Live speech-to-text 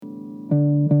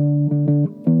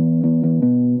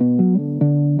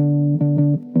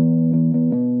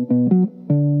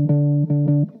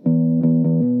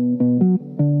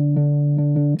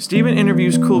Steven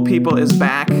Interviews Cool People is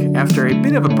back after a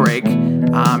bit of a break.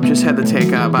 Just had to take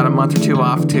about a month or two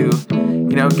off to,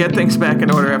 get things back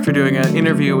in order after doing an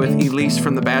interview with Elise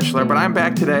from The Bachelor. But I'm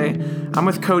back today. I'm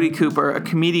with Cody Cooper, a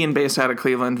comedian based out of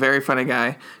Cleveland. Very funny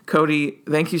guy. Cody,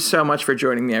 thank you so much for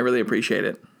joining me. I really appreciate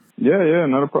it. Yeah,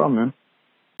 not a problem, man.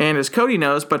 And as Cody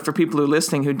knows, but for people who are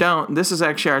listening who don't, this is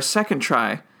actually our second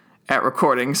try at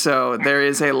recording, so there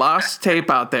is a lost tape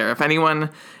out there. If anyone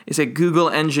is a Google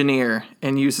engineer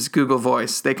and uses Google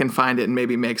Voice, they can find it and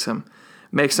maybe make some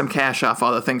cash off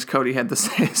all the things Cody had to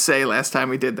say last time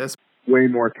we did this. Way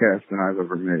more cash than I've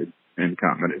ever made in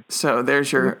comedy. So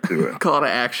there's your call to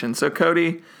action. So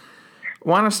Cody,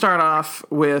 want to start off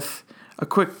with a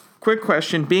quick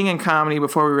question. Being in comedy,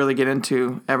 before we really get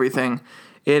into everything,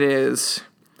 it is,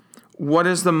 what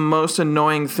is the most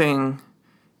annoying thing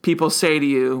people say to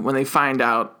you when they find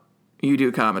out you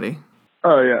do comedy?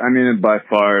 Oh, yeah. I mean, by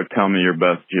far, tell me your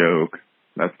best joke.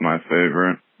 That's my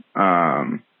favorite.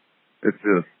 It's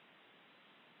just,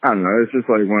 I don't know, it's just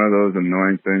like one of those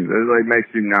annoying things. It like makes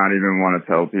you not even want to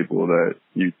tell people that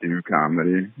you do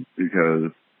comedy, because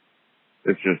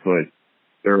it's just like,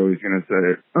 they're always going to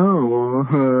say, oh,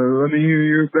 well, let me hear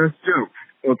your best joke.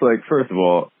 Well, it's like, first of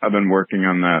all, I've been working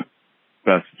on that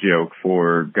best joke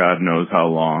for God knows how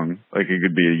long. Like, it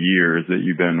could be years that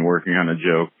you've been working on a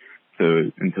joke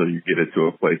until you get it to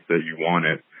a place that you want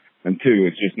it. And two,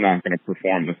 it's just not going to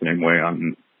perform the same way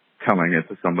I'm telling it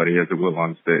to somebody as it will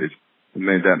on stage. I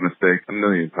made that mistake a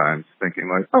million times, thinking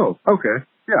like, oh, okay,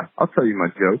 yeah, I'll tell you my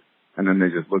joke. And then they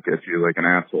just look at you like an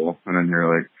asshole. And then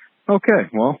you're like, okay,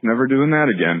 well, never doing that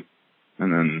again.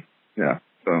 And then, yeah,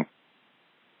 so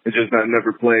it just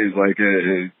never plays like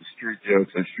street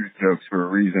jokes are street jokes for a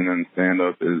reason, and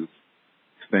stand-up is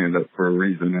stand-up for a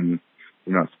reason, and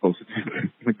you're not supposed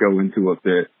to go into a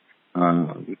bit,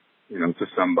 to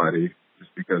somebody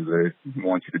just because they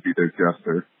want you to be their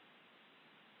jester.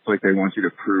 It's like they want you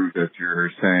to prove that you're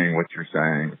saying what you're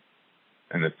saying,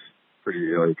 and it's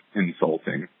pretty, like,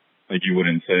 insulting. Like, you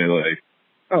wouldn't say, like,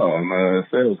 oh, I'm a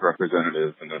sales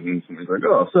representative, and then somebody's like,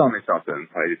 oh, sell me something.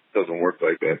 Like, it doesn't work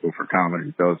like that, but for comedy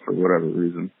it does for whatever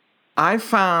reason. I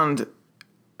found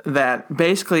that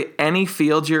basically any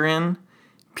field you're in,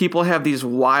 people have these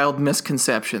wild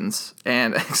misconceptions,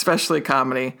 and especially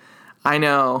comedy. I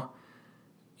know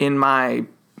in my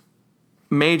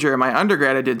major, my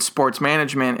undergrad, I did sports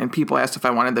management, and people asked if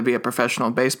I wanted to be a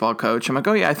professional baseball coach. I'm like,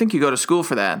 oh yeah, I think you go to school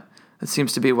for that. That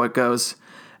seems to be what goes.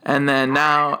 And then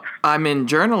now I'm in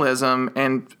journalism,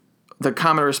 and the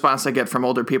common response I get from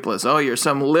older people is, oh, you're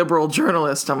some liberal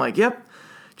journalist. I'm like, yep,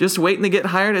 just waiting to get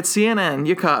hired at CNN.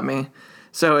 You caught me.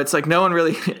 So it's like no one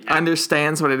really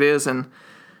understands what it is. And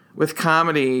with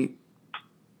comedy,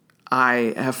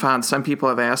 I have found some people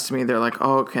have asked me, they're like,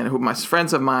 oh, my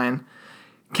friends of mine,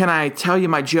 can I tell you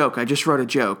my joke? I just wrote a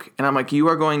joke. And I'm like, you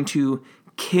are going to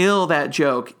kill that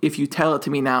joke if you tell it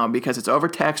to me now, because it's over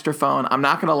text or phone. I'm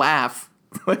not going to laugh.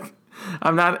 Like,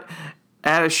 I'm not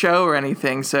at a show or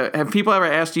anything. So have people ever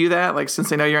asked you that? Like, since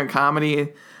they know you're in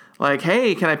comedy, like,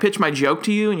 hey, can I pitch my joke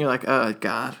to you? And you're like, oh,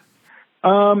 God.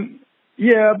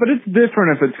 Yeah, but it's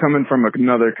different if it's coming from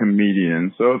another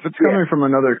comedian. So if it's coming from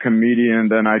another comedian,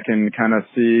 then I can kind of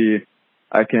see,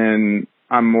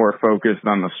 I'm more focused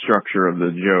on the structure of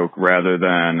the joke rather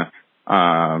than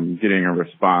getting a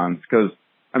response. Because,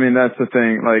 I mean, that's the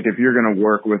thing. Like, if you're going to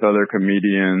work with other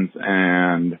comedians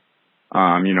and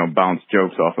bounce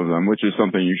jokes off of them, which is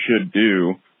something you should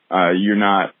do.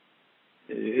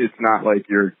 It's not like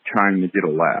you're trying to get a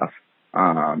laugh.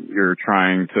 You're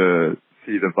trying to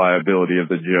see the viability of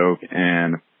the joke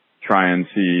and try and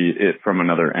see it from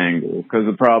another angle. Because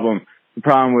the problem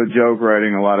with joke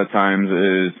writing a lot of times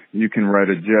is you can write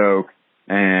a joke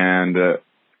and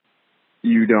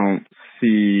you don't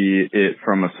see it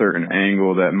from a certain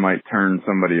angle that might turn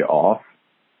somebody off.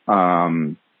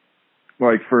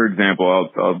 Like, for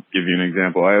example, I'll give you an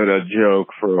example. I had a joke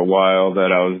for a while that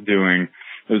I was doing.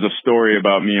 There's a story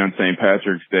about me on St.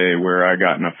 Patrick's Day where I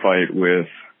got in a fight with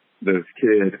this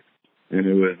kid, and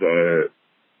it was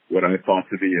what I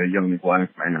thought to be a young black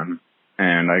man.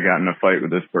 And I got in a fight with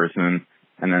this person,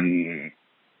 and then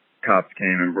cops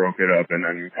came and broke it up, and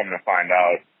then come to find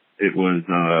out it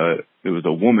was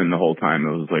a woman the whole time.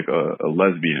 It was like a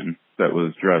lesbian that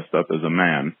was dressed up as a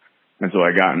man. And so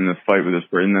I got in this fight with this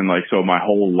person, and then, like, so my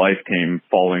whole life came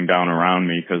falling down around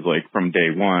me, because, like, from day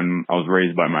one, I was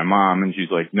raised by my mom, and she's,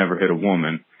 like, never hit a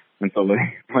woman. And so,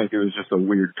 like it was just a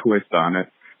weird twist on it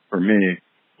for me.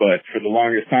 But for the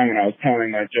longest time, when I was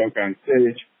telling my joke on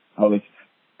stage, I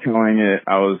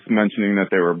was mentioning that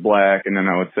they were black, and then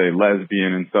I would say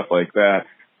lesbian and stuff like that.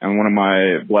 And one of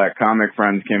my black comic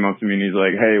friends came up to me, and he's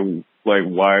like, hey, Like,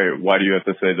 why do you have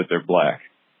to say that they're black?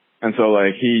 And so,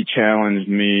 like, he challenged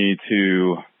me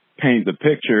to paint the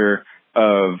picture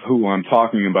of who I'm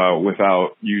talking about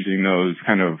without using those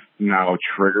kind of now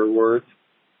trigger words.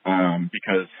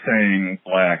 Because saying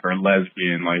black or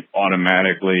lesbian, like,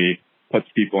 automatically puts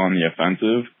people on the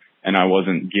offensive. And I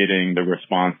wasn't getting the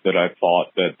response that I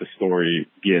thought that the story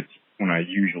gets when I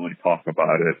usually talk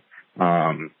about it,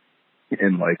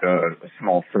 in like a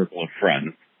small circle of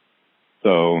friends.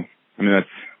 So, I mean,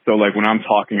 so like when I'm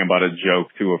talking about a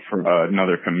joke to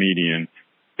another comedian,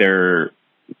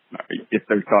 if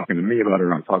they're talking to me about it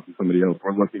or I'm talking to somebody else,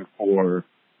 we're looking for,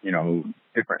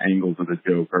 different angles of the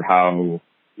joke or how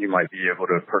you might be able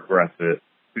to progress it.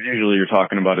 Because usually you're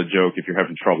talking about a joke if you're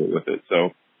having trouble with it.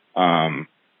 So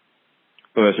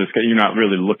that's just, you're not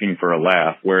really looking for a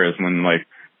laugh. Whereas when like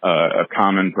a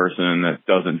common person that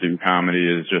doesn't do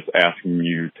comedy is just asking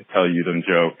you to tell you them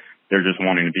joke, they're just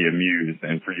wanting to be amused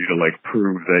and for you to like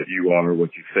prove that you are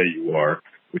what you say you are,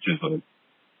 which is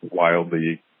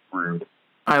wildly rude.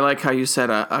 I like how you said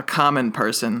a common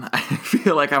person. I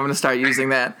feel like I'm going to start using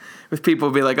that with people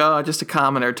who be like, oh, just a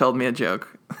commoner told me a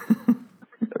joke.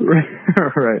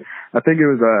 Right. I think it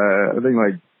was,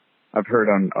 like I've heard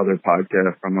on other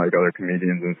podcasts from like other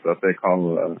comedians and stuff, they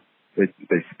call, they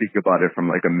speak about it from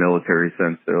like a military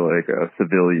sense. They're like a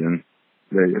civilian.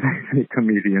 They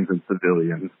comedians and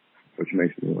civilians, which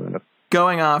makes me laugh.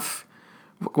 Going off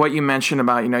what you mentioned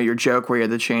about, your joke where you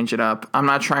had to change it up, I'm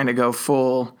not trying to go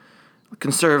full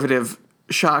conservative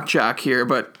shock jock here,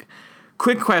 but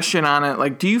quick question on it.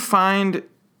 Like, do you find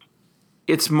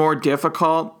it's more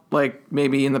difficult, like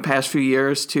maybe in the past few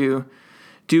years, to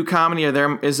do comedy?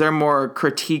 Is there more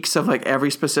critiques of like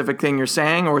every specific thing you're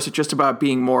saying, or is it just about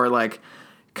being more like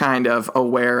kind of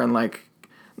aware and like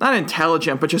not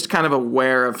intelligent, but just kind of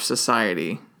aware of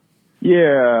society?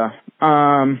 Yeah.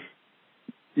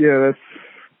 That's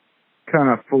kind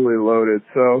of fully loaded.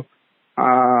 So,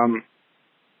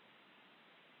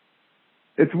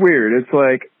 it's weird. It's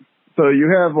like, so you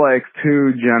have like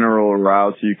two general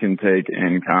routes you can take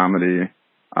in comedy.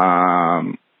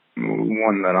 One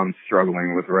that I'm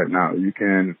struggling with right now. You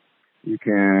can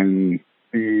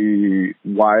be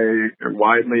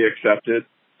widely accepted,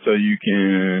 so you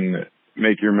can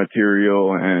make your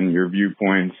material and your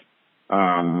viewpoints,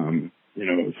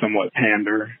 somewhat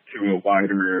pander to a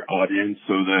wider audience,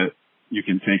 so that you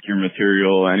can take your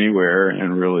material anywhere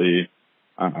and really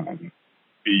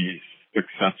be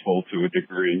successful to a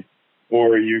degree.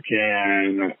 Or you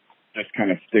can just kind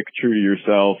of stick true to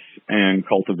yourself and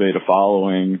cultivate a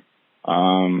following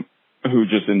who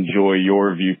just enjoy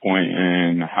your viewpoint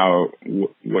and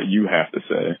what you have to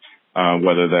say,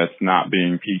 whether that's not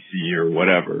being PC or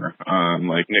whatever.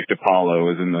 Like Nick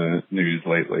DiPaolo is in the news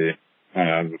lately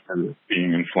for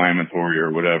being inflammatory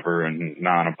or whatever and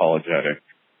non-apologetic.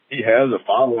 He has a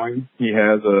following. He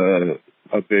has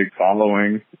a big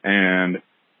following, and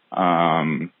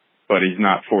but he's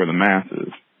not for the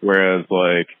masses. Whereas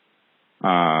like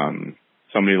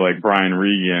somebody like Brian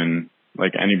Regan,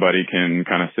 like anybody can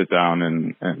kind of sit down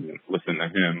and listen to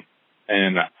him.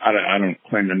 And I don't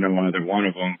claim to know either one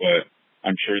of them, but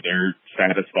I'm sure they're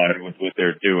satisfied with what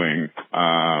they're doing.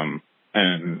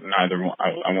 And neither one,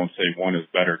 I won't say one is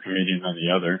better comedian than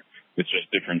the other. It's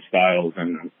just different styles,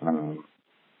 and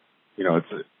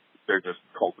they're just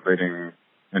cultivating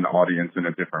an audience in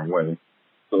a different way.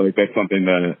 So like that's something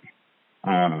that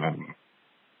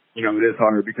it is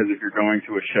hard, because if you're going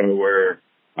to a show where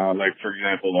like for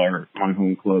example my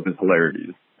home club is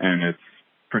Hilarities, and it's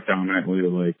predominantly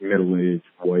like middle-aged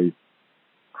white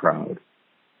crowd,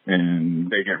 and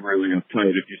they get really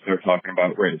uptight if you start talking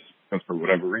about race, because for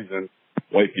whatever reason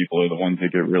white people are the ones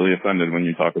that get really offended when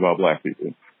you talk about black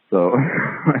people. So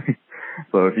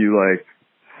so if you like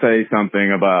say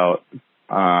something about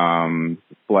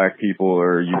black people,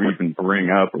 or you even bring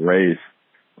up race,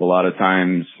 a lot of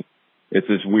times it's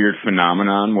this weird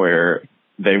phenomenon where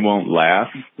they won't laugh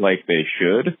like they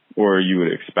should, or you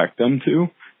would expect them to,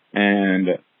 and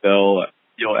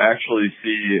you'll actually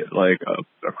see like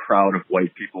a crowd of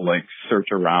white people like search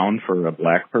around for a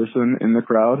black person in the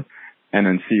crowd and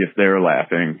then see if they're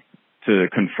laughing, to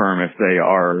confirm if they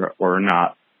are or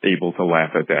not able to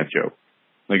laugh at that joke.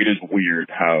 Like, it is weird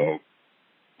how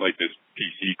like this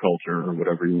PC culture, or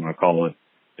whatever you want to call it,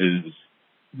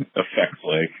 affects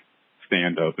like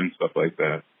stand up and stuff like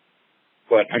that.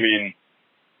 But I mean,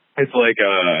 it's like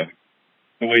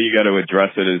the way you got to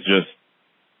address it is just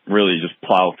really just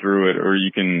plow through it, or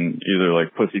you can either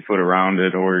like pussyfoot around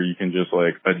it, or you can just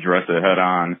like address it head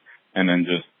on, and then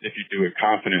just, if you do it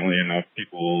confidently enough,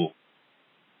 people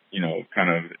kind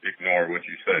of ignore what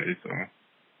you say. So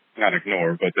not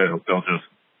ignore, but they'll just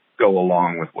go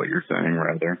along with what you're saying,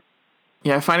 rather.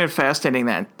 Yeah, I find it fascinating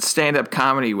that stand-up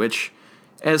comedy, which,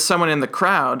 as someone in the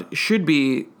crowd, should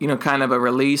be, kind of a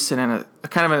release and a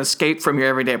kind of an escape from your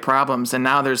everyday problems. And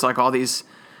now there's like all these,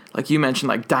 like you mentioned,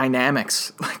 like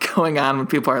dynamics like going on when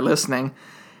people are listening.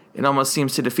 It almost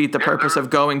seems to defeat the purpose of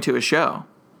going to a show.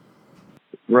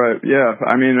 Right. Yeah.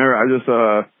 I mean, I just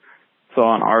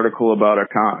saw an article about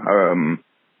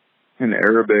an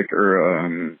Arabic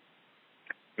or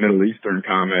Middle Eastern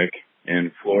comic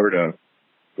in Florida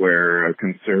where a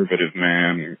conservative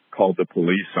man called the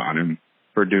police on him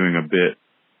for doing a bit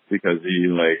because he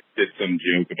like did some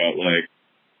joke about like,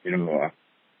 who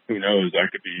knows, I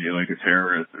could be like a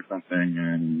terrorist or something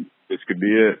and this could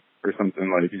be it or something.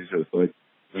 Like he's just like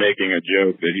making a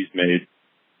joke that he's made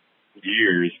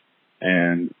years.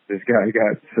 And this guy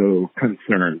got so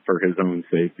concerned for his own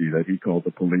safety that he called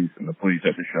the police, and the police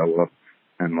had to show up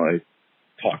and like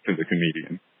talk to the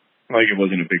comedian. Like it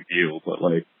wasn't a big deal, but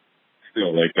like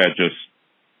still, like that just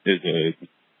is a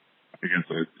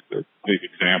big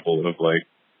example of like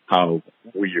how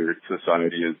weird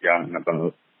society has gotten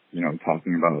about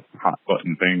talking about hot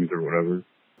button things or whatever.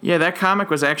 Yeah, that comic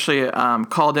was actually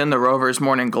called in the Rovers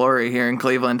Morning Glory here in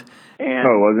Cleveland. And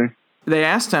was he? They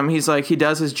asked him, he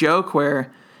does his joke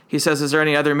where he says, is there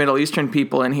any other Middle Eastern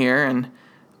people in here? And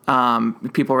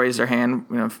people raise their hand,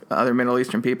 other Middle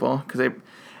Eastern people.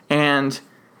 And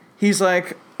he's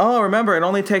like, oh, remember, it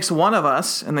only takes one of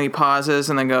us. And then he pauses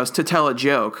and then goes, to tell a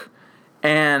joke.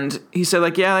 And he said,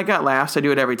 like, yeah, I got laughs. I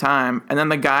do it every time. And then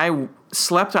the guy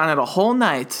slept on it a whole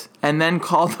night and then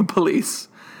called the police.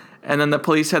 And then the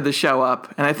police had to show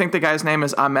up. And I think the guy's name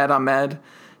is Ahmed.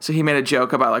 So he made a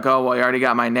joke about like, oh, well, you already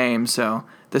got my name, so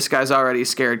this guy's already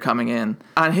scared coming in.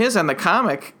 On his end, the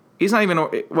comic, wasn't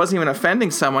even offending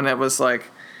someone. It was like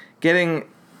getting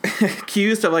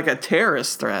accused of like a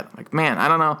terrorist threat. Like, man, I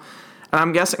don't know. And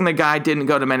I'm guessing the guy didn't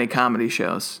go to many comedy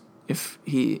shows if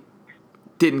he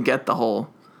didn't get the whole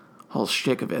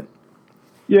shtick of it.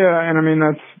 Yeah, and I mean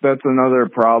that's another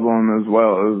problem as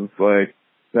well. Is like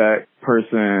that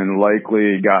person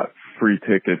likely got free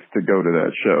tickets to go to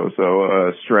that show. So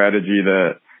a strategy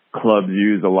that clubs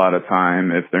use a lot of time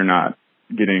if they're not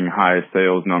getting high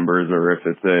sales numbers or if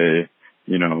it's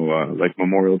like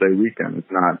Memorial Day weekend. It's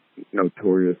not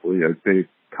notoriously a big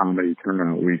comedy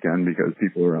turnout weekend because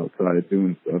people are outside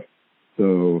doing stuff.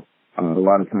 So a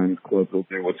lot of times clubs will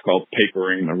do what's called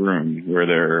papering the room, where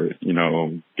they're,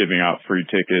 giving out free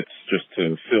tickets just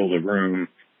to fill the room,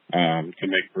 to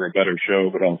make for a better show,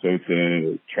 but also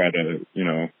to try to,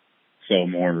 sell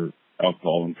more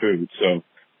alcohol and food. So,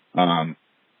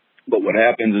 but what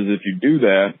happens is if you do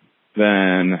that,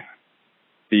 then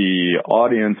the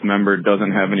audience member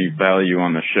doesn't have any value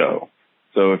on the show.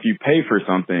 So if you pay for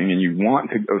something and you want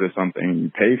to go to something, and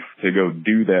you pay to go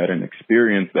do that and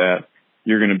experience that,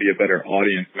 you're going to be a better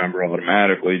audience member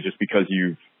automatically just because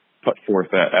you've put forth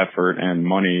that effort and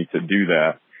money to do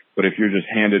that. But if you're just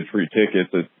handed free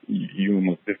tickets, you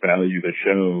almost devalue the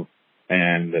show,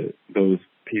 and those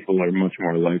people are much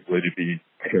more likely to be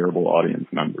terrible audience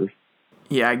members.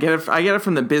 Yeah, I get it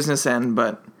from the business end,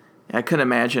 but I couldn't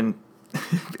imagine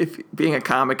if being a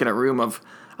comic in a room of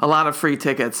a lot of free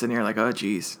tickets and you're like, oh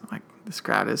geez, like this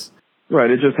crowd is right.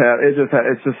 It's just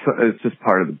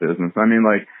part of the business. I mean,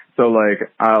 like, so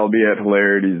like I'll be at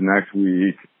Hilarities next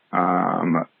week,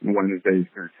 Wednesday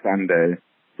through Sunday,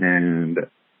 and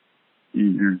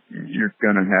you're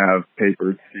gonna have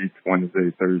papered seats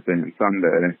Wednesday, Thursday, and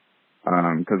Sunday,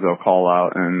 because they'll call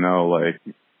out and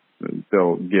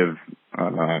they'll give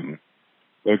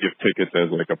tickets as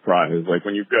like a prize. Like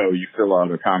when you go, you fill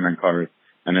out a comment card,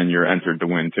 and then you're entered to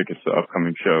win tickets to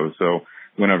upcoming shows. So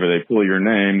whenever they pull your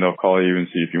name, they'll call you and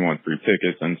see if you want free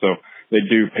tickets. And so they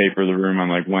do paper the room on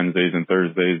like Wednesdays and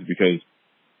Thursdays because,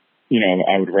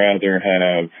 I would rather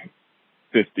have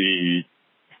 50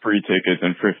 free tickets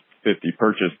and 50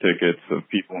 purchase tickets of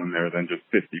people in there than just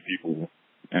 50 people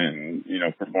and,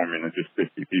 performing to just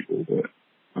 50 people. But,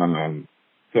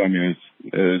 so I mean,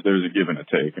 there's a give and a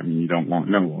take. I mean, you don't want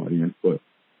no audience, but,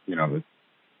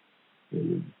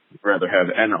 you'd rather have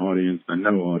an audience than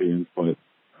no audience, but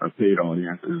a paid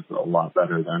audience is a lot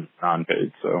better than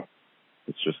non-paid. So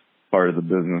it's just part of the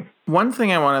business. One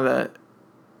thing I wanted to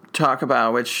talk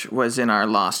about, which was in our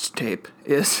lost tape,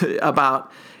 is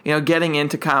about, getting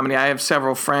into comedy. I have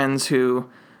several friends who,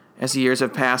 as the years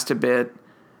have passed a bit,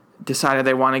 decided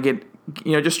they want to get,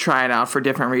 just try it out for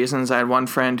different reasons. I had one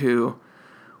friend who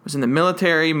was in the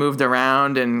military, moved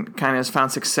around, and kind of has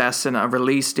found success in a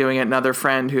release doing it. Another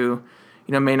friend who,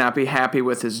 may not be happy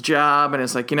with his job and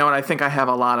is like, I think I have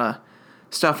a lot of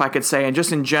stuff I could say. And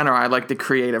just in general, I like the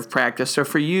creative practice. So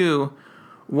for you,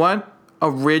 what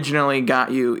originally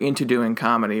got you into doing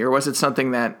comedy, or was it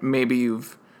something that maybe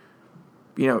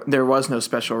there was no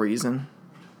special reason?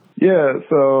 Yeah,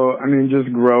 so, I mean,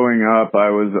 just growing up, I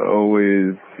was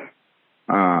always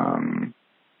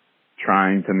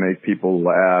trying to make people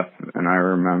laugh, and I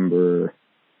remember,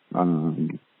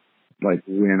 like,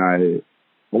 a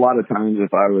lot of times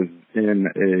if I was in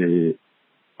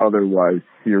a otherwise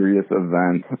serious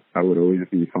event, I would always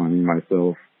be finding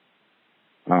myself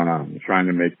trying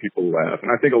to make people laugh.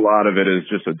 And I think a lot of it is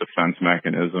just a defense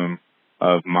mechanism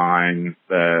of mine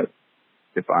that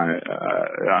if I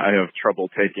have trouble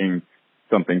taking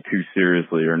something too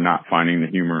seriously or not finding the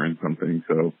humor in something.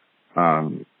 So,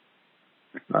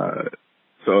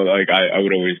 like I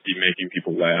would always be making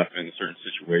people laugh in certain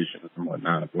situations and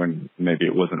whatnot when maybe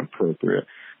it wasn't appropriate,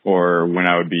 or when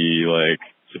I would be like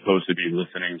supposed to be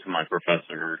listening to my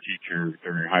professor or teacher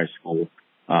during high school.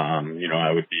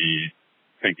 I would be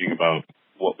thinking about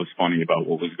what was funny about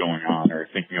what was going on, or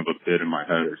thinking of a bit in my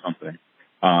head or something.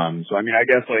 So I mean, I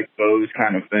guess like those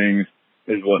kind of things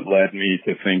is what led me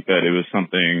to think that it was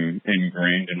something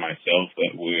ingrained in myself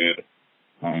that would,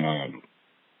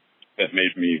 that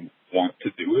made me want to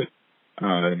do it.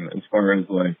 And as far as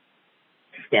like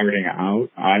starting out,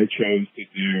 I chose to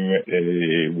do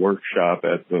a workshop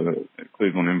at the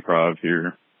Cleveland Improv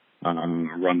here,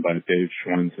 run by Dave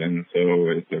Schwenson. So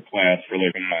it's a class for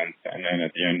like a month, and then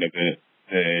at the end of it,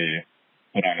 they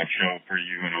put on a show for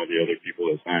you and all the other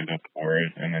people that signed up for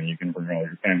it, and then you can bring all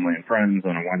your family and friends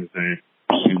on a Wednesday,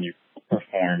 and you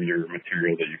perform your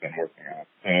material that you've been working on.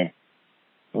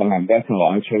 So that's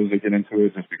how I chose to get into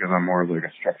it, just because I'm more of like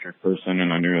a structured person,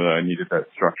 and I knew that I needed that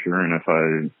structure, and if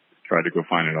I tried to go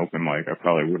find an open mic, I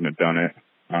probably wouldn't have done it.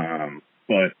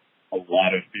 But a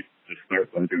lot of people just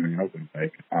start by doing an open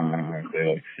mic. They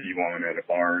like see one at a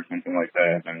bar or something like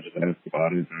that, and just ask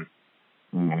about it,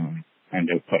 and end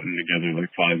up putting together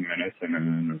like 5 minutes, and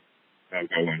then I'll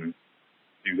go and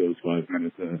do those 5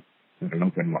 minutes at an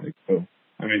open mic. So,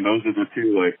 I mean, those are the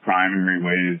two like primary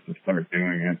ways to start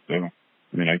doing it. So,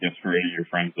 I mean, I guess for any of your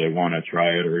friends that want to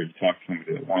try it, or you talk to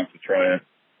somebody that wants to try it,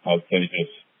 I would say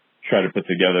just try to put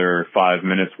together 5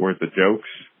 minutes worth of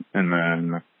jokes, and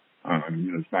then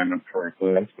sign up for a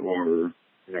class, or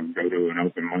go to an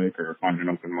open mic, or find an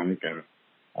open mic, and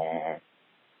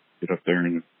get up there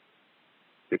and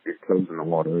dip your toes in the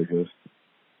water, I guess.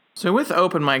 So with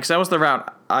open mics, that was the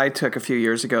route I took a few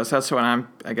years ago, so that's what I'm,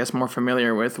 I guess, more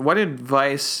familiar with. What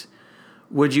advice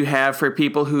would you have for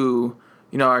people who,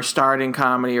 are starting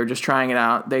comedy or just trying it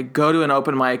out? They go to an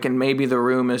open mic and maybe the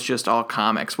room is just all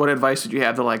comics. What advice would you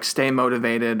have to like stay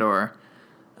motivated, or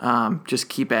just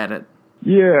keep at it?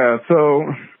 Yeah, so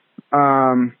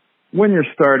when you're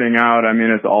starting out, I mean,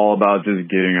 it's all about just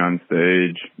getting on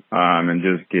stage and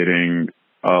just getting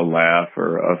a laugh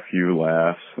or a few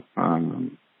laughs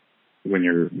when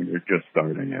you're just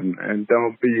starting, and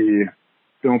don't be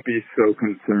so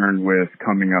concerned with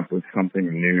coming up with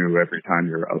something new every time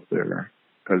you're up there,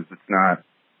 because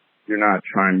you're not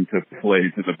trying to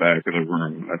play to the back of the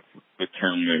room. That's the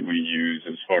term that we use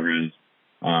as far as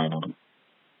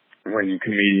when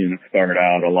comedians start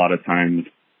out. A lot of times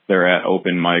they're at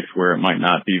open mics where it might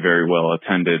not be very well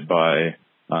attended by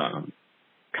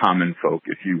common folk,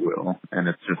 if you will, and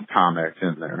it's just comics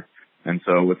in there. And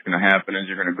so what's going to happen is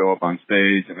you're going to go up on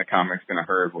stage, and the comic's going to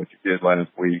heard what you did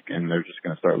last week, and they're just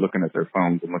going to start looking at their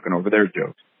phones and looking over their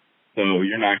jokes. So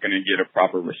you're not going to get a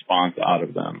proper response out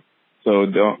of them. So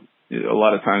a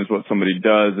lot of times what somebody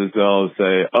does is they'll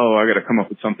say, oh, I got to come up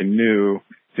with something new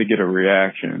to get a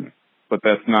reaction. But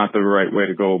that's not the right way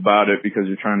to go about it, because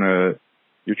you're trying to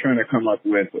come up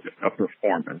with a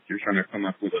performance. You're trying to come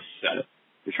up with a set.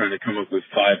 You're trying to come up with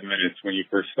 5 minutes when you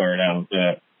first start out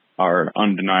that are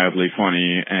undeniably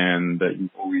funny, and that you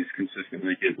always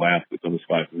consistently get laughed with those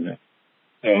 5 minutes.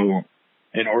 So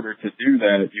in order to do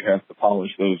that, you have to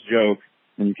polish those jokes,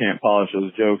 and you can't polish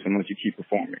those jokes unless you keep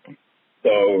performing them.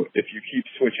 So if you keep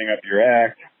switching up your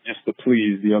act just to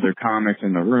please the other comics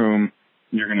in the room,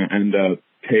 you're going to end up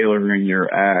tailoring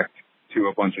your act to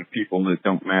a bunch of people that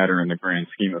don't matter in the grand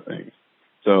scheme of things.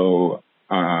 So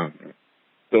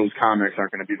those comics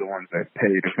aren't going to be the ones that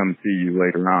pay to come see you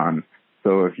later on.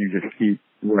 So if you just keep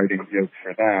writing jokes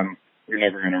for them, you're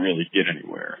never going to really get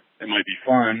anywhere. It might be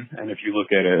fun, and if you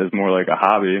look at it as more like a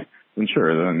hobby, then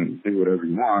sure, then do whatever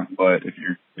you want. But if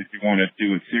you want to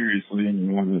do it seriously and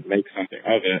you want to make something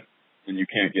of it, then you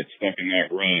can't get stuck in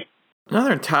that rut.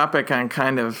 Another topic on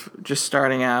kind of just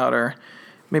starting out, or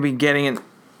maybe getting in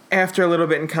after a little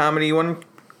bit in comedy, one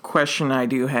question I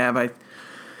do have, I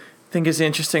think is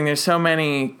interesting. There's so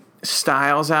many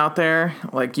styles out there.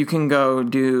 Like you can go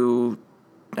do,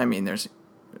 there's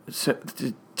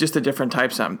just the different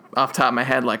types off the top of my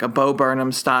head, like a Bo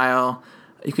Burnham style.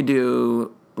 You could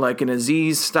do like an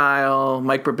Aziz style,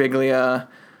 Mike Birbiglia,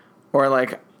 or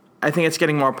like I think it's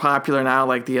getting more popular now,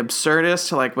 like the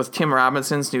Absurdist, like with Tim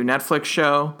Robinson's new Netflix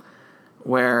show,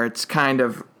 where it's kind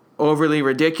of overly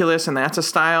ridiculous, and that's a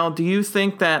style. Do you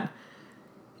think that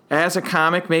as a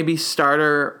comic, maybe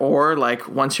starter or like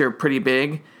once you're pretty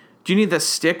big, do you need to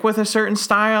stick with a certain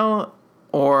style,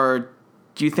 or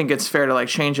do you think it's fair to like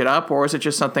change it up, or is it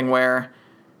just something where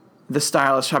the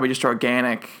style is probably just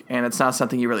organic and it's not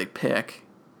something you really pick?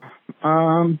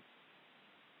 I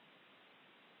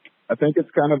think it's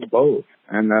kind of both,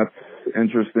 and that's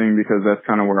interesting because that's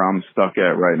kind of where I'm stuck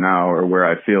at right now, or where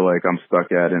I feel like I'm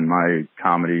stuck at in my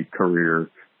comedy career.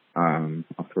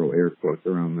 I'll throw air quotes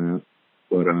around that,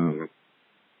 but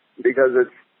because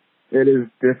it is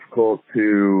difficult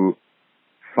to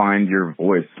find your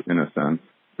voice in a sense.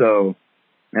 So,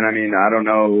 and I mean, I don't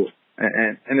know,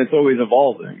 and it's always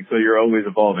evolving. So you're always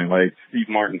evolving. Like Steve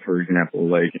Martin, for example,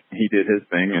 like he did his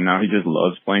thing, and now he just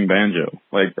loves playing banjo.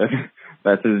 Like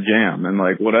that's his jam, and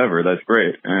like whatever, that's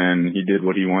great. And he did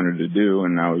what he wanted to do,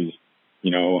 and now he's,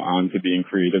 on to being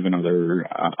creative in other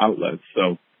outlets.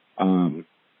 So,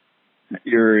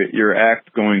 your act's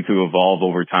going to evolve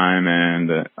over time, and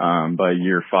by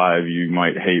year 5, you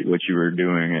might hate what you were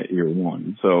doing at year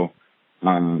 1. So,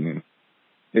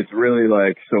 it's really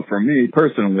like, so for me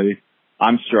personally,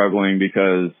 I'm struggling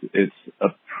because it's a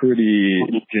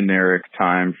pretty generic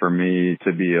time for me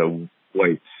to be a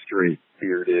white, straight,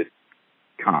 bearded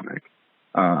comic.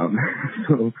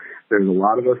 So there's a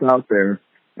lot of us out there,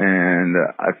 and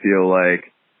I feel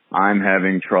like I'm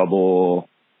having trouble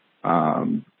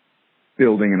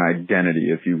building an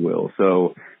identity, if you will.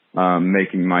 So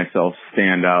making myself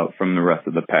stand out from the rest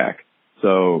of the pack.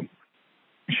 So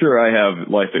sure, I have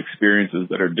life experiences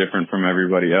that are different from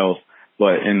everybody else,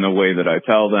 but in the way that I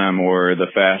tell them or the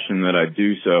fashion that I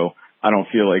do so, I don't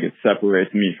feel like it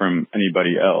separates me from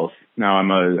anybody else. Now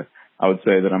I would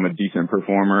say that I'm a decent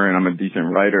performer and I'm a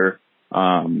decent writer.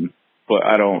 But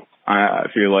I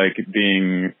feel like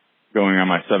going on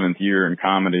my 7th year in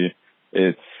comedy,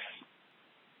 I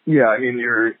mean,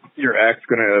 your act's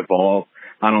going to evolve.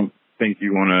 I don't think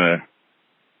you want to,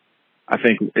 I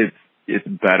think it's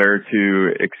better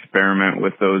to experiment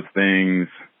with those things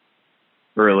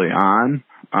early on,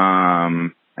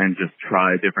 and just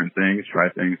try different things, try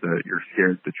things that you're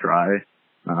scared to try,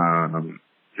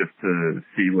 just to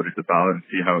see what it's about and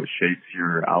see how it shapes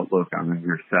your outlook on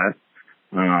your set.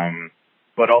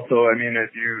 But also, I mean,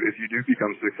 if you do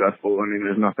become successful, I mean,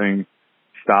 there's nothing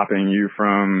stopping you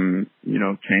from,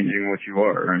 changing what you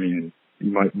are. I mean,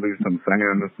 you might lose some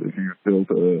fans if you build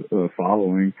a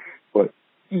following, but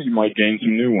you might gain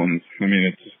some new ones. I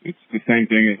mean, it's the same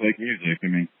thing as like music. I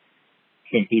mean,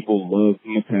 some people love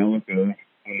Metallica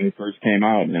when they first came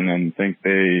out and then think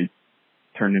they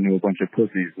turned into a bunch of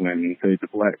pussies when Fade to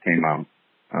Black came out.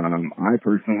 I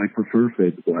personally prefer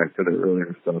Fade to Black to the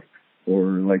earlier stuff, or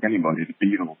like anybody, the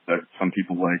Beatles. Some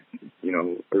people like,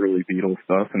 early Beatles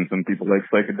stuff, and some people like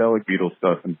psychedelic Beatles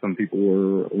stuff, and some people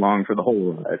were along for the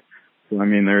whole ride. So, I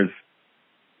mean,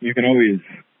 you can always,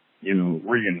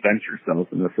 reinvent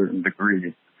yourself in a certain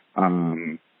degree,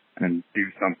 and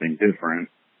do something different.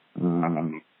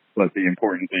 But the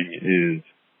important thing is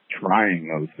trying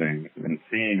those things and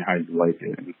seeing how you like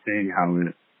it and seeing how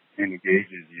it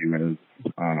engages you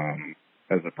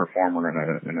as a performer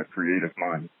in a creative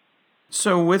mind.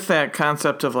 So with that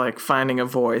concept of like finding a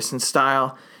voice and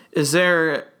style, is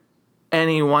there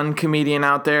any one comedian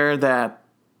out there that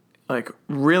like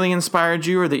really inspired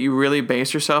you or that you really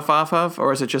base yourself off of,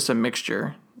 or is it just a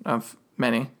mixture of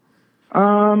many?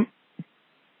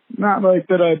 Not like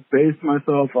that I base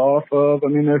myself off of. I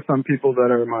mean, there's some people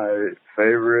that are my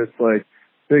favorites, like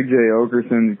Big J.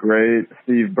 Okerson's great,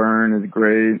 Steve Byrne is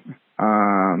great,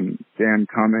 Dan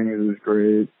Cummings is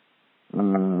great.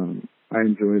 I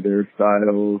enjoy their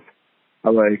styles. I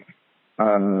like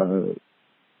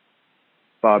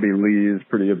Bobby Lee is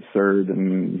pretty absurd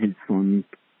and he's fun.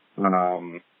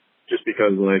 Just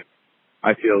because like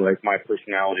I feel like my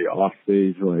personality off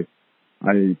stage, like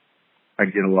I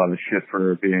get a lot of shit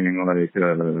for being like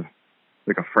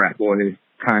a frat boy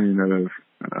kind of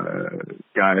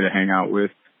guy to hang out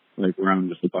with, like where I'm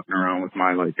just fucking around with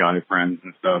my like guy friends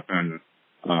and stuff, and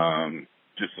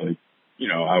just like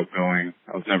outgoing.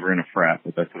 I was never in a frat,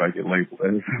 but that's what I get labeled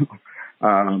as.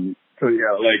 So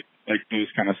yeah, like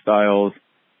those kind of styles.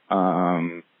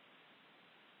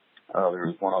 There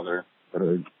was one other that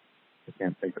I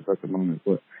can't think of at the moment,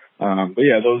 but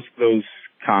yeah, those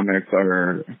comics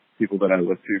are people that I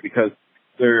look to because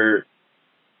they're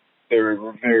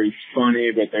very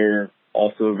funny, but they're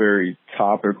also very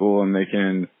topical, and they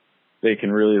can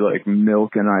really like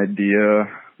milk an idea.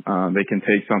 They can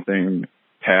take something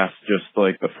past just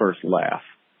like the first laugh.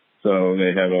 So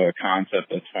they have a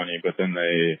concept that's funny, but then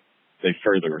they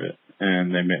further it,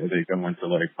 and they go into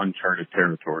like uncharted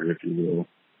territory, if you will.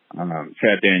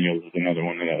 Chad Daniels is another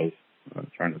one that I was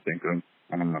trying to think of.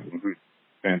 Who's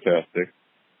fantastic.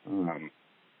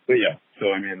 But yeah,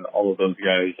 so I mean, all of those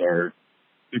guys are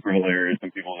super hilarious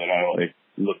and people that I like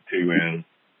look to as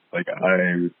like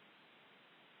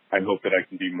I hope that I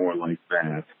can be more like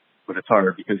that. But it's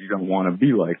hard because you don't want to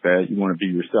be like that. You want to be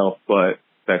yourself, but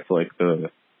that's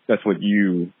what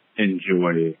you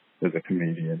enjoy as a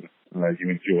comedian. You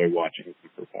enjoy watching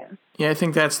people perform. Yeah, I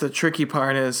think that's the tricky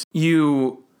part is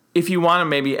if you want to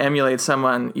maybe emulate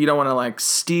someone, you don't want to like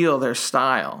steal their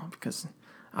style, because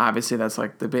obviously that's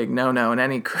like the big no-no in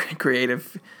any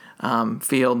creative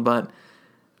field. But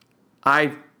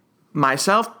I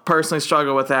myself personally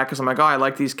struggle with that because I'm like, oh, I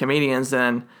like these comedians,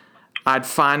 then I'd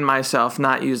find myself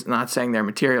not saying their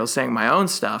material, saying my own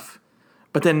stuff,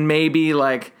 but then maybe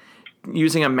like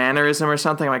using a mannerism or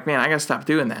something. I'm like, man, I gotta stop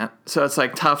doing that. So it's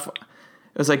like tough.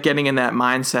 It was like getting in that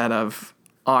mindset of,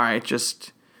 all right,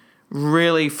 just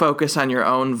really focus on your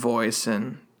own voice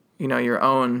and, you know, your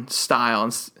own style.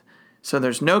 And so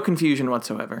there's no confusion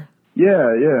whatsoever. Yeah,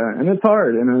 and it's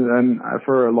hard. And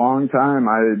for a long time,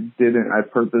 I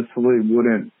purposefully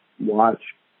wouldn't watch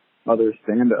other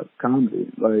stand-up comedy.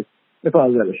 Like, if I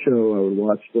was at a show, I would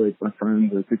watch like my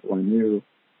friends or people I knew.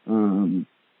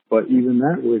 But even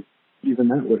that would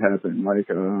happen. Like,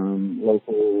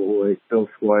 local, like Bill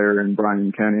Squire and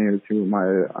Brian Kenny are two of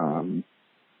my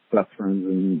best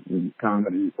friends in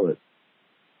comedy. But,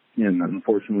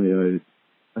 unfortunately,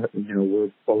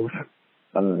 we're both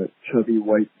chubby,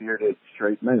 white bearded,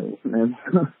 straight males, and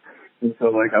so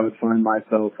like I would find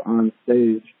myself on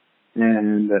stage,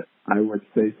 and I would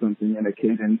say something in a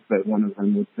cadence that one of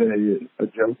them would say a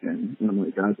joke in, and I'm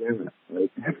like, God damn it,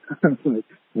 like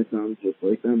I sound just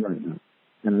like them right now.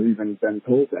 And I've even been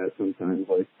told that sometimes,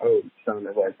 like, oh, you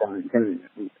sounded like Brian Kenny,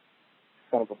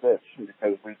 son of a bitch,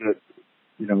 because we get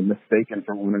mistaken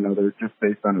for one another just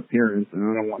based on appearance, and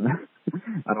I don't want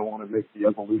to make the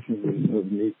evolution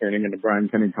of me turning into Brian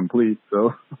Kenny complete.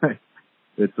 So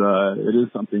it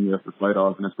is something you have to fight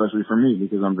off, and especially for me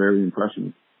because I'm very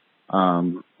impressionist.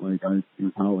 Like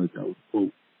in college, I would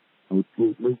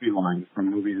quote movie lines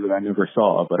from movies that I never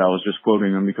saw, but I was just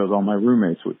quoting them because all my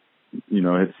roommates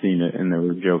had seen it and they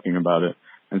were joking about it,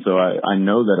 and so I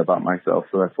know that about myself.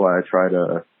 So that's why I try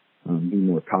to be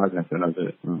more cognizant of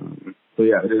it. So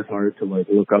yeah, it is hard to like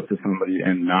look up to somebody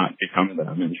and not become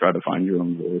them and try to find your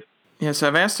own voice. Yeah, so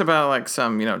I've asked about like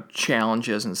some,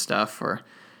 challenges and stuff or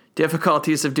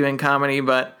difficulties of doing comedy,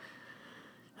 but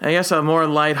I guess a more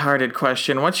lighthearted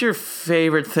question. What's your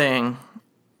favorite thing,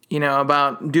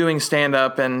 about doing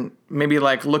stand-up and maybe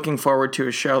like looking forward to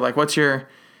a show? Like, what's your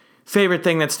favorite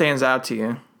thing that stands out to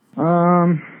you?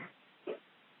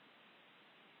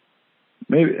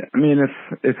 Maybe, I mean,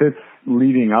 if it's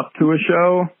leading up to a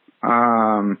show,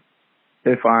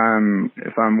 if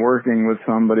I'm working with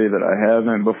somebody that I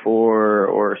haven't before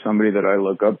or somebody that I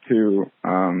look up to,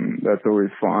 that's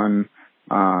always fun.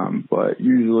 But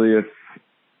usually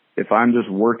if I'm just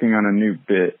working on a new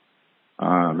bit,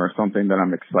 or something that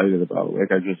I'm excited about,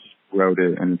 like I just wrote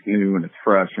it and it's new and it's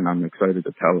fresh and I'm excited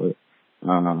to tell it,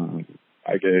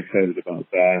 I get excited about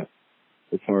that.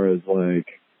 As far as like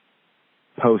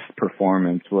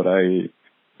post-performance, what I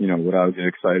would get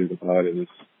excited about is,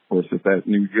 of course, if that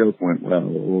new joke went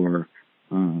well, or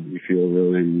you feel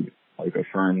really like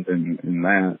affirmed in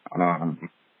that.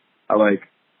 I like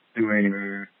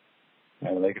doing,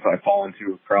 like if I fall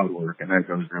into a crowd work and that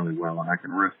goes really well, and I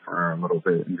can riff for a little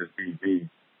bit and just be me,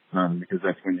 because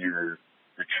that's when you're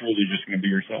truly just going to be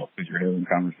yourself because you're having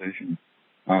conversation.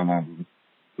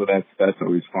 So that's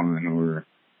always fun. Or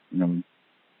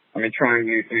trying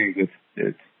new things.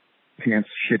 It's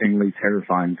pants-shittingly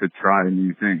terrifying to try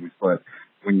new things, but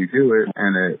when you do it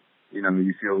and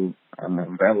you feel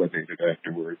validated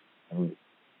afterwards.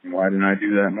 Why didn't I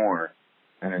do that more?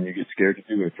 And then you get scared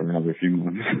to do it for another few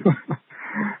months.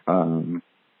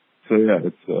 So yeah,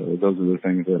 it's those are the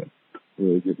things that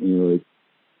really get me like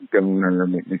going or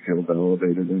make me feel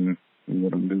validated in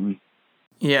what I'm doing.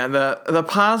 Yeah, the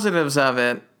positives of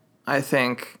it, I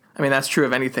think. I mean, that's true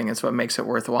of anything. It's what makes it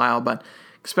worthwhile. But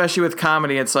especially with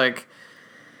comedy, it's like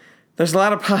there's a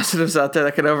lot of positives out there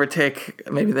that could overtake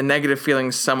maybe the negative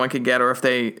feelings someone could get, or if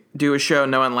they do a show,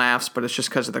 no one laughs, but it's just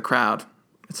because of the crowd.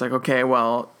 It's like, okay,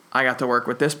 well, I got to work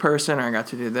with this person, or I got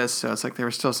to do this, so it's like there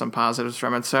were still some positives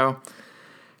from it. So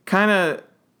kind of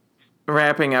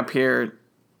wrapping up here,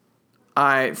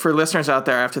 For listeners out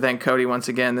there, I have to thank Cody once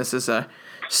again. This is a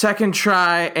second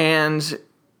try, and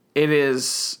it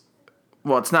is,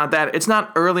 well, it's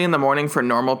not early in the morning for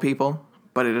normal people,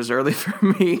 but it is early for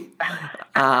me.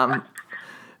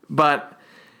 But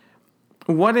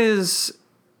what is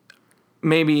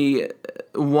maybe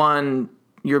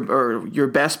your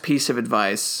best piece of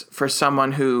advice for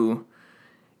someone who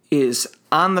is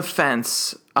on the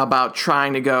fence about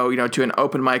trying to go, to an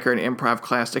open mic or an improv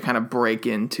class to kind of break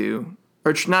into,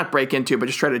 or not break into, but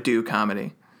just try to do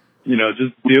comedy?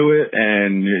 Just do it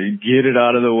and get it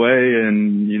out of the way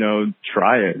and,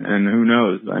 try it. And who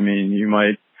knows? I mean, you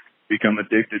might become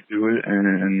addicted to it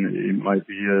and it might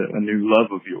be a new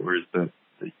love of yours that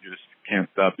you just can't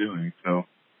stop doing. So,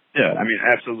 yeah, I mean,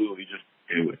 absolutely just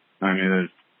do it. I mean,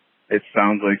 it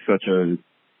sounds like such a,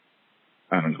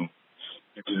 I don't know,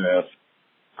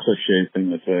 cliche thing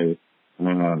to say.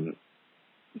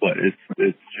 But it's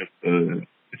just,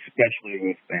 especially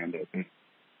with stand-up,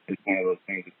 it's one of those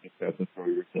things that you just have to throw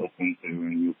yourself into,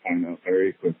 and you'll find out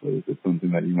very quickly if it's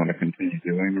something that you want to continue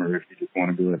doing or if you just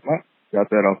want to be like, well, got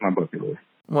that off my bucket list.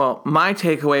 Well, my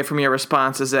takeaway from your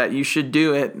response is that you should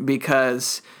do it,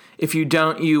 because if you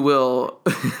don't, you will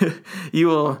you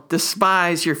will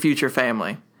despise your future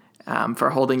family for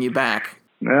holding you back.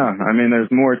 Yeah, I mean, there's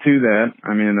more to that.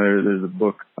 I mean, there's a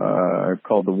book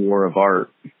called The War of Art,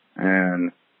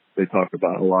 and they talk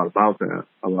about a lot about that,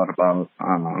 a lot about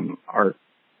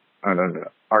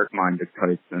art-minded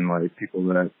types and like people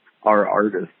that are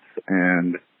artists,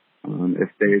 and if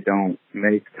they don't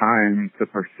make time to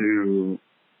pursue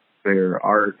their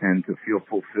art and to feel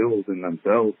fulfilled in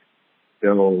themselves,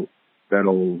 that'll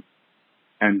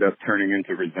end up turning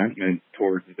into resentment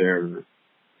towards their,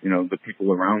 the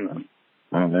people around them,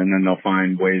 and then they'll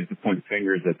find ways to point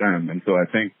fingers at them. And so I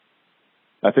think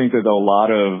there's a lot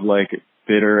of like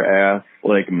bitter ass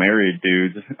like married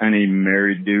dudes. Any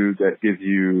married dude that gives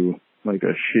you like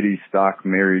a shitty stock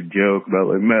married joke about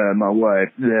like, man, my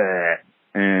wife, bleh.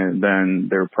 And then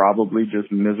they're probably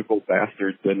just miserable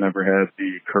bastards that never had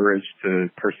the courage to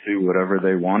pursue whatever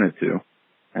they wanted to.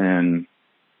 And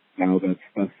now that's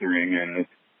festering and it's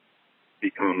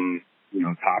become,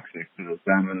 toxic to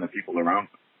them and the people around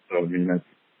them. So, I mean, that's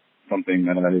something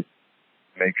that I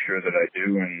make sure that I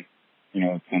do. And,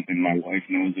 it's something my wife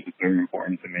knows that it's very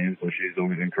important to me. So she's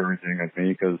always encouraging of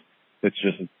me, because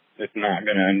it's not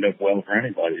going to end up well for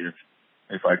anybody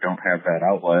if I don't have that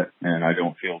outlet and I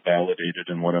don't feel validated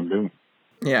in what I'm doing.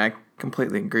 Yeah, I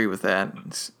completely agree with that.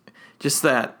 It's just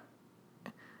that,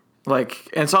 like,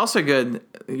 and it's also good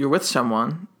you're with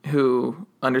someone who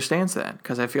understands that,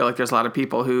 because I feel like there's a lot of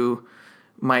people who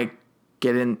might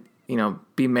get in,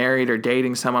 be married or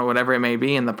dating someone, whatever it may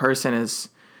be, and the person is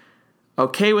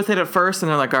okay with it at first, and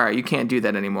they're like, all right, you can't do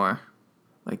that anymore.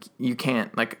 Like, you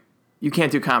can't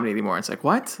do comedy anymore. It's like,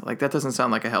 what? Like, that doesn't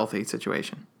sound like a healthy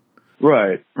situation.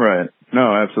 Right.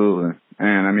 No, absolutely.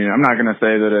 And I mean, I'm not going to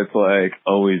say that it's like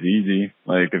always easy.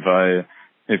 Like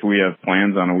if we have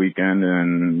plans on a weekend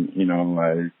and,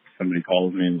 somebody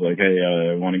calls me and is like, hey,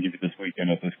 I want to give you this weekend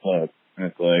at this club. And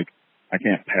it's like, I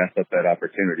can't pass up that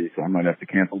opportunity. So I might have to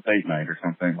cancel date night or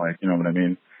something, like, you know what I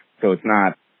mean? So it's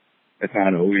not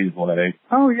always like,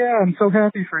 oh yeah, I'm so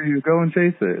happy for you, go and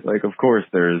chase it. Like, of course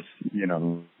there's,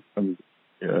 some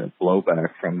blowback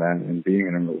from that and being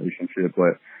in a relationship.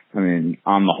 But I mean,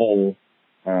 on the whole,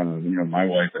 my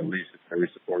wife at least is very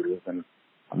supportive, and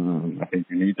I think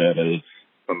you need that as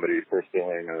somebody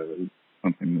pursuing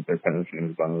something that they're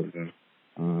passionate about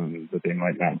and that they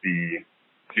might not be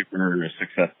super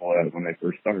successful at when they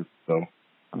first start. So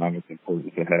it's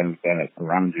important to have that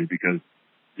around you, because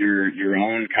your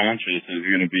own conscience is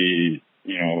going to be,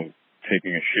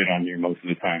 taking a shit on you most of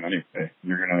the time anyway.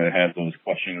 You're going to have those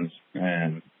questions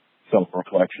and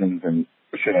self-reflections and,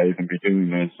 should I even be doing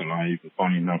this? Am I even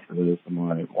funny enough for this?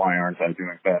 Why aren't I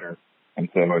doing better? And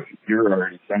so if you're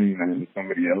already saying that and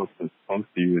somebody else that's close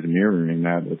to you is mirroring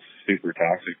that, it's super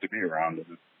toxic to be around.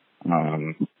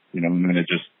 And then it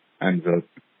just ends up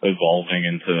evolving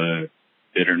into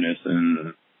bitterness,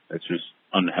 and it's just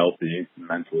unhealthy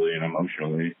mentally and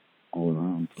emotionally all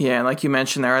around. Yeah, and like you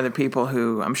mentioned, there are the people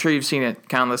who, I'm sure you've seen it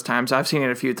countless times. I've seen it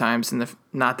a few times in the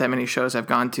not that many shows I've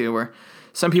gone to, where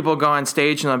some people go on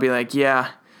stage and they'll be like,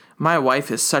 yeah, my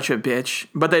wife is such a bitch,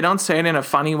 but they don't say it in a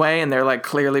funny way, and they're like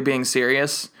clearly being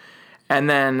serious. And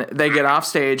then they get off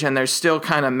stage and they're still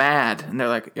kind of mad, and you're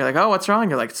like, oh, what's wrong?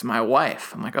 You're like, it's my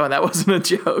wife. I'm like, oh, that wasn't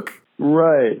a joke.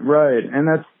 Right. And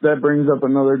that brings up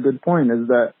another good point, is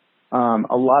that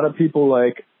a lot of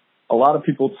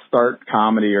people start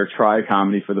comedy or try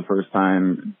comedy for the first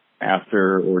time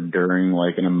after or during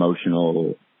like an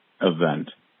emotional event.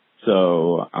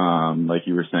 So, like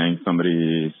you were saying,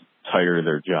 somebody's tired of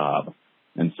their job.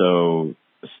 And so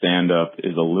stand-up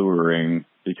is alluring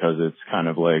because it's kind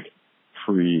of like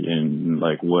free and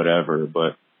like whatever.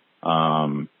 But,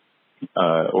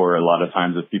 or a lot of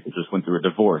times if people just went through a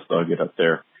divorce, they'll get up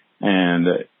there. And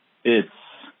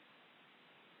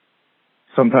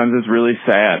sometimes it's really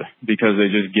sad because they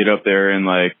just get up there and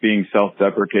like being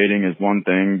self-deprecating is one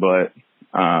thing, but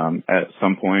at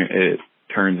some point it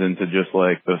turns into just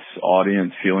like this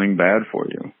audience feeling bad for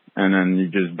you. And then you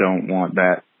just don't want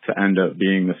that to end up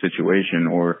being the situation,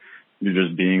 or you're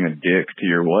just being a dick to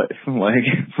your wife. Like,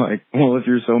 it's like, well, if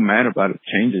you're so mad about it,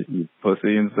 change it, you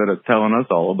pussy, instead of telling us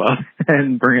all about it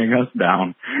and bringing us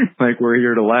down. Like, we're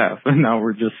here to laugh, and now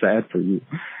we're just sad for you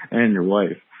and your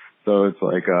wife. So it's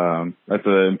like, that's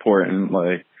an important,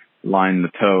 like, line to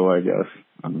toe, I guess,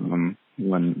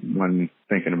 when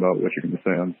thinking about what you're going to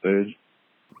say on stage.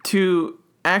 To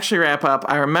actually wrap up,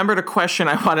 I remembered a question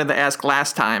I wanted to ask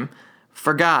last time.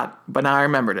 Forgot, but now I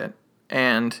remembered it.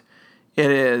 And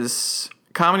it is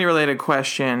a comedy-related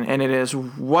question, and it is,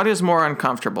 what is more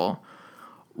uncomfortable?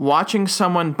 Watching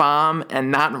someone bomb and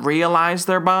not realize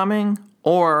they're bombing,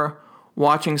 or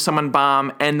watching someone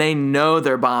bomb and they know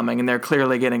they're bombing and they're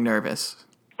clearly getting nervous?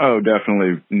 Oh,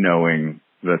 definitely knowing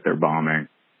that they're bombing.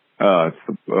 I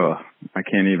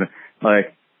can't even,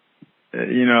 like,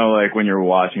 you know, like when you're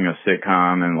watching a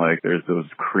sitcom and like there's those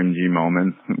cringy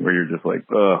moments where you're just like,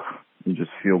 ugh, you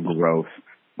just feel gross.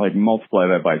 Like, multiply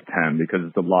that by 10 because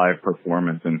it's a live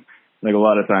performance, and like a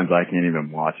lot of times I can't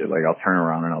even watch it. Like, I'll turn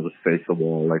around and I'll just face the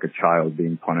wall like a child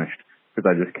being punished because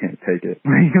I just can't take it.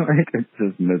 Like, it's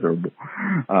just miserable.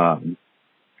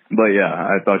 But yeah,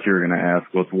 I thought you were gonna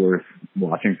ask what's worse,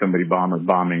 watching somebody bomb or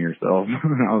bombing yourself.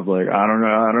 And I was like, I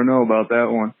don't know about that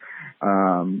one.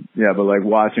 Yeah, but like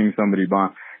watching somebody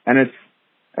bomb, and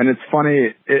it's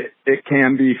funny. It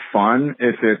can be fun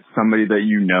if it's somebody that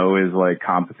you know is like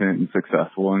competent and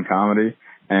successful in comedy,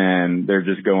 and they're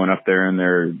just going up there and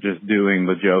they're just doing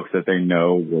the jokes that they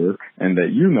know work and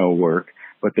that you know work,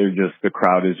 but the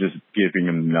crowd is just giving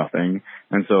them nothing.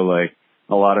 And so like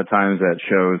a lot of times at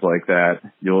shows like that,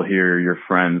 you'll hear your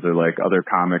friends or like other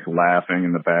comics laughing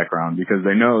in the background because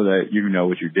they know that you know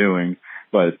what you're doing,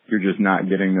 but you're just not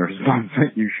getting the response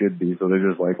that you should be. So they're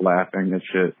just like laughing at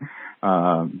shit,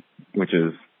 which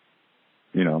is,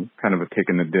 you know, kind of a kick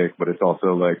in the dick, but it's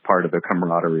also like part of the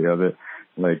camaraderie of it.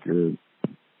 Like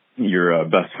your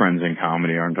best friends in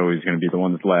comedy aren't always going to be the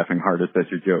one that's laughing hardest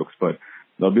at your jokes, but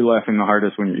they'll be laughing the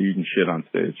hardest when you're eating shit on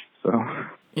stage. So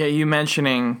yeah, you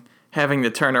mentioning having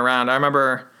to turn around. I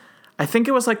remember, I think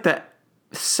it was like the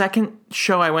second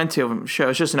show I went to. It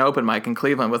was just an open mic in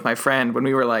Cleveland with my friend. When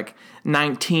we were like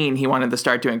 19, he wanted to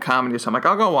start doing comedy. So I'm like,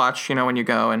 I'll go watch, you know, when you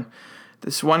go. And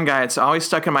this one guy, it's always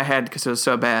stuck in my head because it was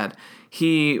so bad.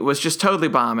 He was just totally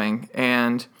bombing.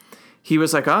 And he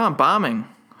was like, oh, I'm bombing.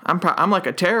 I'm like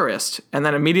a terrorist. And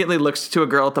then immediately looks to a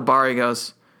girl at the bar. He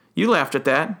goes, you laughed at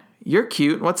that. You're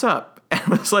cute. What's up? And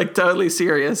was like totally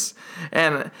serious.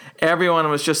 And everyone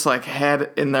was just like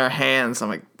head in their hands. I'm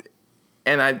like,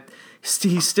 and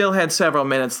he still had several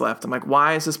minutes left. I'm like,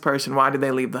 why is this person, why did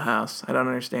they leave the house? I don't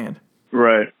understand.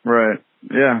 Right.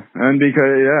 Yeah. And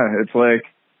because, yeah,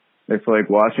 it's like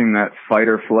watching that fight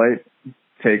or flight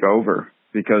take over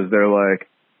because they're like,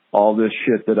 all this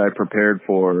shit that I prepared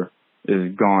for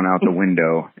is gone out the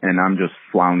window and I'm just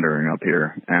floundering up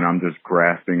here and I'm just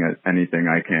grasping at anything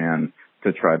I can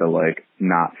to try to like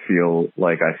not feel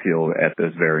like I feel at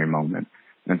this very moment.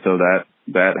 And so that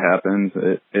happens.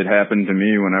 It happened to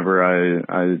me whenever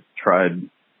I tried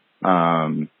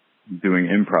doing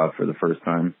improv for the first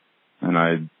time, and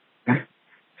I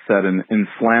said an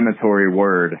inflammatory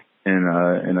word in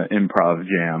an improv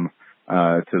jam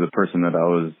to the person that I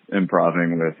was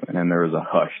improving with, and there was a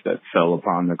hush that fell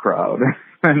upon the crowd,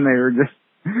 and they were just.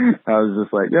 I was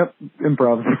just like, yep,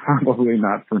 improv is probably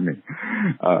not for me.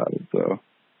 So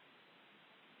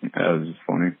that was just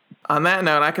funny. On that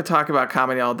note, I could talk about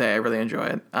comedy all day. I really enjoy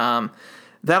it.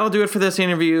 That'll do it for this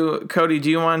interview. Cody, do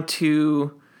you want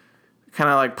to kind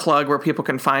of like plug where people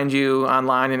can find you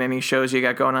online and any shows you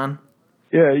got going on?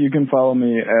 Yeah, you can follow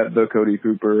me at the Cody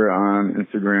Cooper on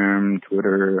Instagram,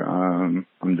 Twitter. I'm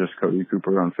just Cody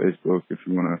Cooper on Facebook if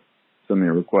you want to send me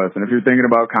a request. And if you're thinking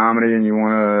about comedy and you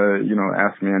want to, you know,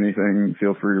 ask me anything,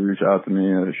 feel free to reach out to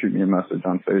me, shoot me a message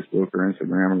on Facebook or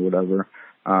Instagram or whatever.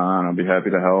 And I'll be happy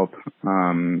to help.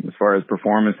 As far as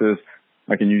performances,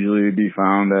 I can usually be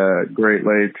found at Great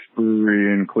Lakes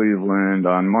Brewery in Cleveland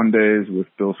on Mondays with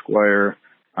Bill Squire.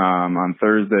 On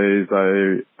Thursdays,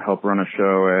 I help run a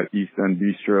show at East End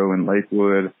Bistro in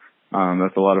Lakewood.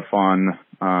 That's a lot of fun.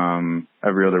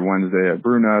 Every other Wednesday at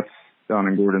Brunettes down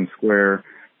in Gordon Square.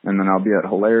 And then I'll be at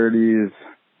Hilarities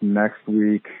next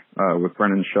week with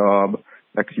Brendan Schaub,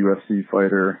 ex-UFC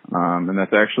fighter. And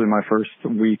that's actually my first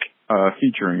week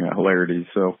featuring at Hilarities.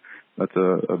 So that's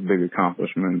a big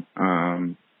accomplishment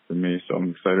for me. So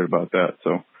I'm excited about that.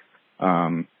 So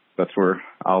that's where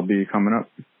I'll be coming up.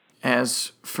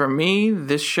 As for me,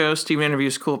 this show, Steven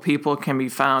Interviews Cool People, can be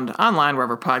found online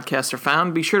wherever podcasts are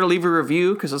found. Be sure to leave a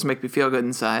review because those make me feel good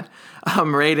inside.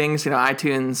 Ratings,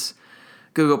 iTunes,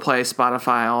 Google Play,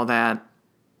 Spotify, all that.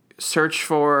 Search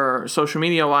for social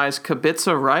media-wise,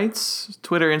 Kibitza Writes,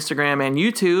 Twitter, Instagram, and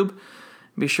YouTube.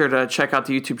 Be sure to check out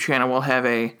the YouTube channel. We'll have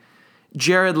a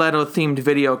Jared Leto-themed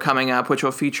video coming up, which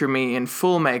will feature me in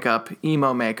full makeup,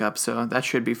 emo makeup, so that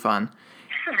should be fun.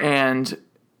 And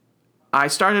I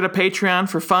started a Patreon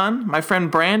for fun. My friend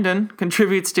Brandon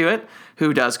contributes to it,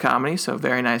 who does comedy, so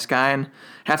very nice guy. And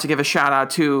have to give a shout out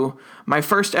to my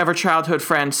first ever childhood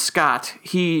friend, Scott.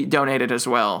 He donated as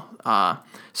well.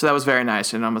 So that was very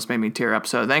nice and almost made me tear up.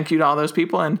 So thank you to all those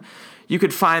people. And you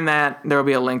could find that. There will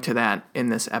be a link to that in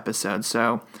this episode.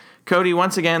 So Cody,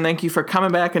 once again, thank you for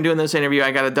coming back and doing this interview.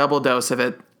 I got a double dose of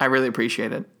it. I really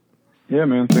appreciate it. Yeah,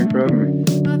 man. Thanks for having me.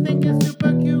 I think you're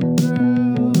super cute,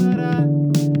 girl, but I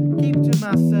keep to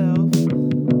myself.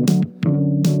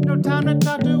 No time to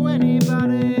talk